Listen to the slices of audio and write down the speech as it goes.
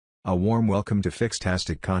A warm welcome to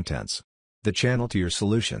FIXtastic Contents, the channel to your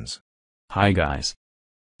solutions. Hi guys.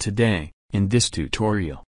 Today, in this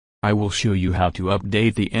tutorial, I will show you how to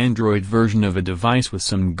update the Android version of a device with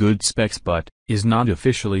some good specs but is not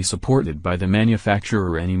officially supported by the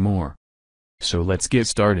manufacturer anymore. So let's get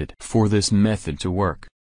started. For this method to work,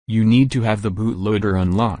 you need to have the bootloader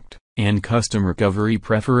unlocked, and Custom Recovery,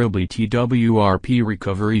 preferably TWRP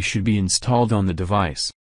Recovery, should be installed on the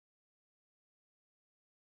device.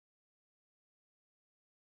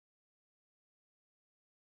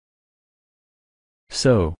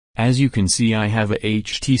 So, as you can see, I have a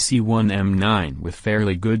HTC One M9 with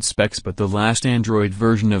fairly good specs, but the last Android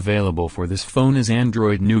version available for this phone is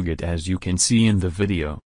Android Nougat, as you can see in the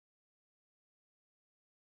video.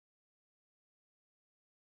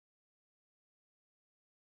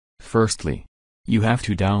 Firstly, you have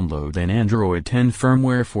to download an Android 10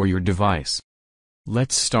 firmware for your device.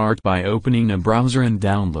 Let's start by opening a browser and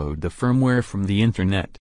download the firmware from the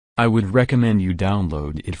internet. I would recommend you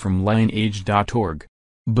download it from lineage.org.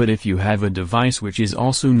 But if you have a device which is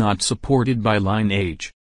also not supported by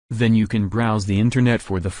Lineage, then you can browse the internet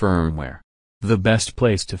for the firmware. The best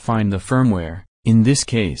place to find the firmware, in this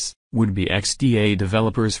case, would be XDA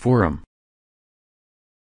Developers Forum.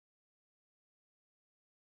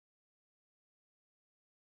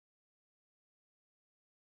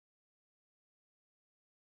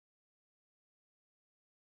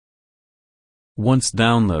 Once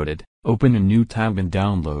downloaded, open a new tab and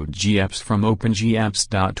download GApps from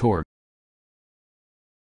opengapps.org.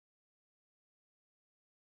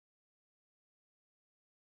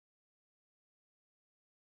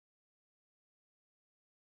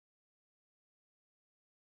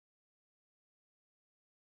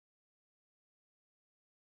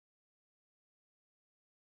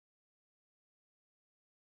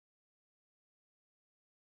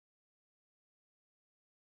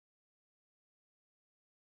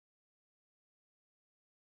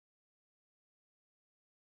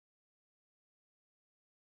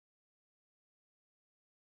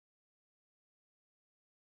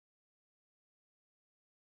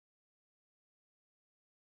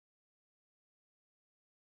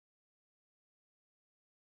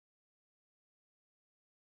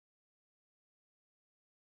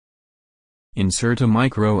 Insert a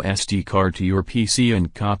micro SD card to your PC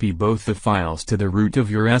and copy both the files to the root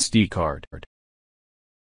of your SD card.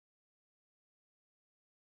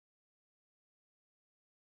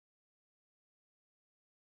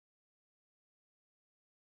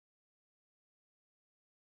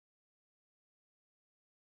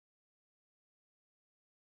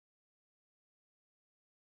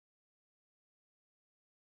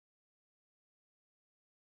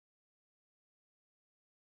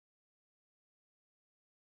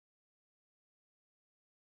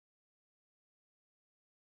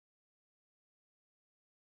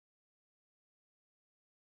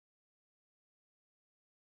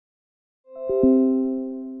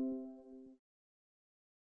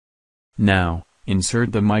 Now,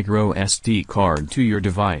 insert the micro SD card to your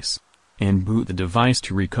device, and boot the device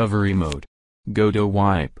to recovery mode. Go to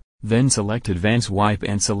Wipe, then select Advanced Wipe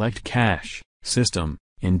and select Cache, System,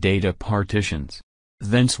 and Data Partitions.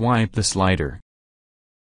 Then swipe the slider.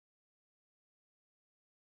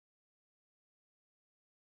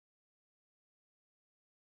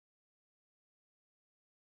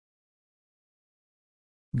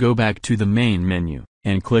 Go back to the main menu,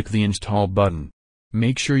 and click the Install button.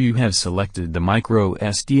 Make sure you have selected the micro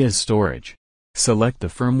SD as storage. Select the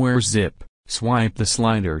firmware zip, swipe the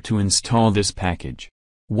slider to install this package.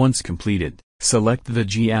 Once completed, select the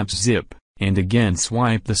GApps zip, and again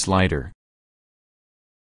swipe the slider.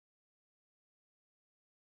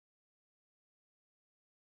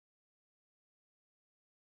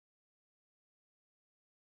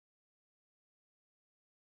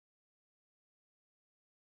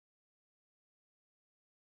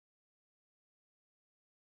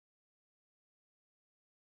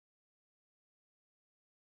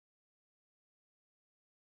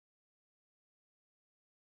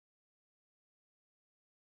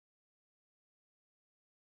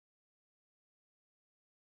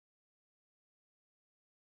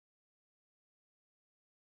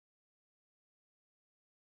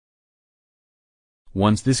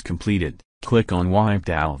 Once this completed, click on Wipe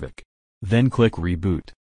Dalvik. Then click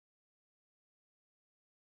Reboot.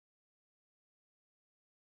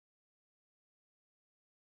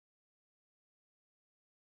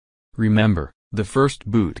 Remember, the first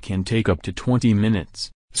boot can take up to 20 minutes,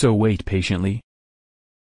 so wait patiently.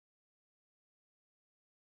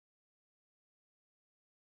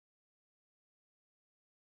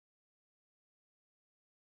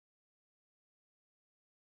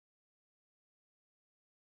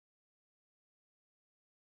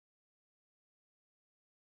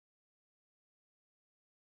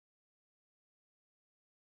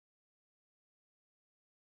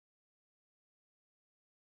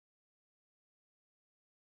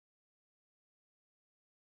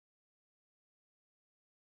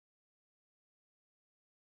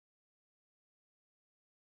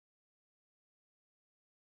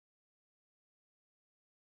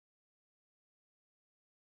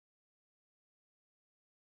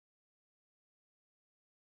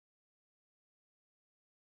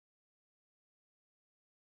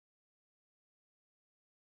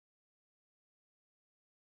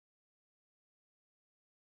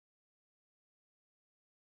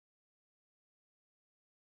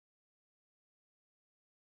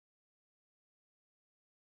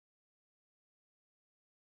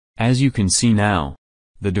 As you can see now,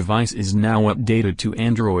 the device is now updated to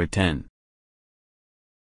Android 10.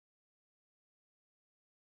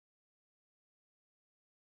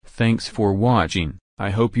 Thanks for watching.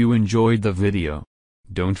 I hope you enjoyed the video.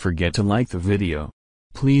 Don't forget to like the video.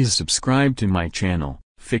 Please subscribe to my channel,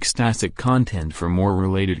 FIXtastic Content, for more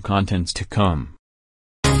related contents to come.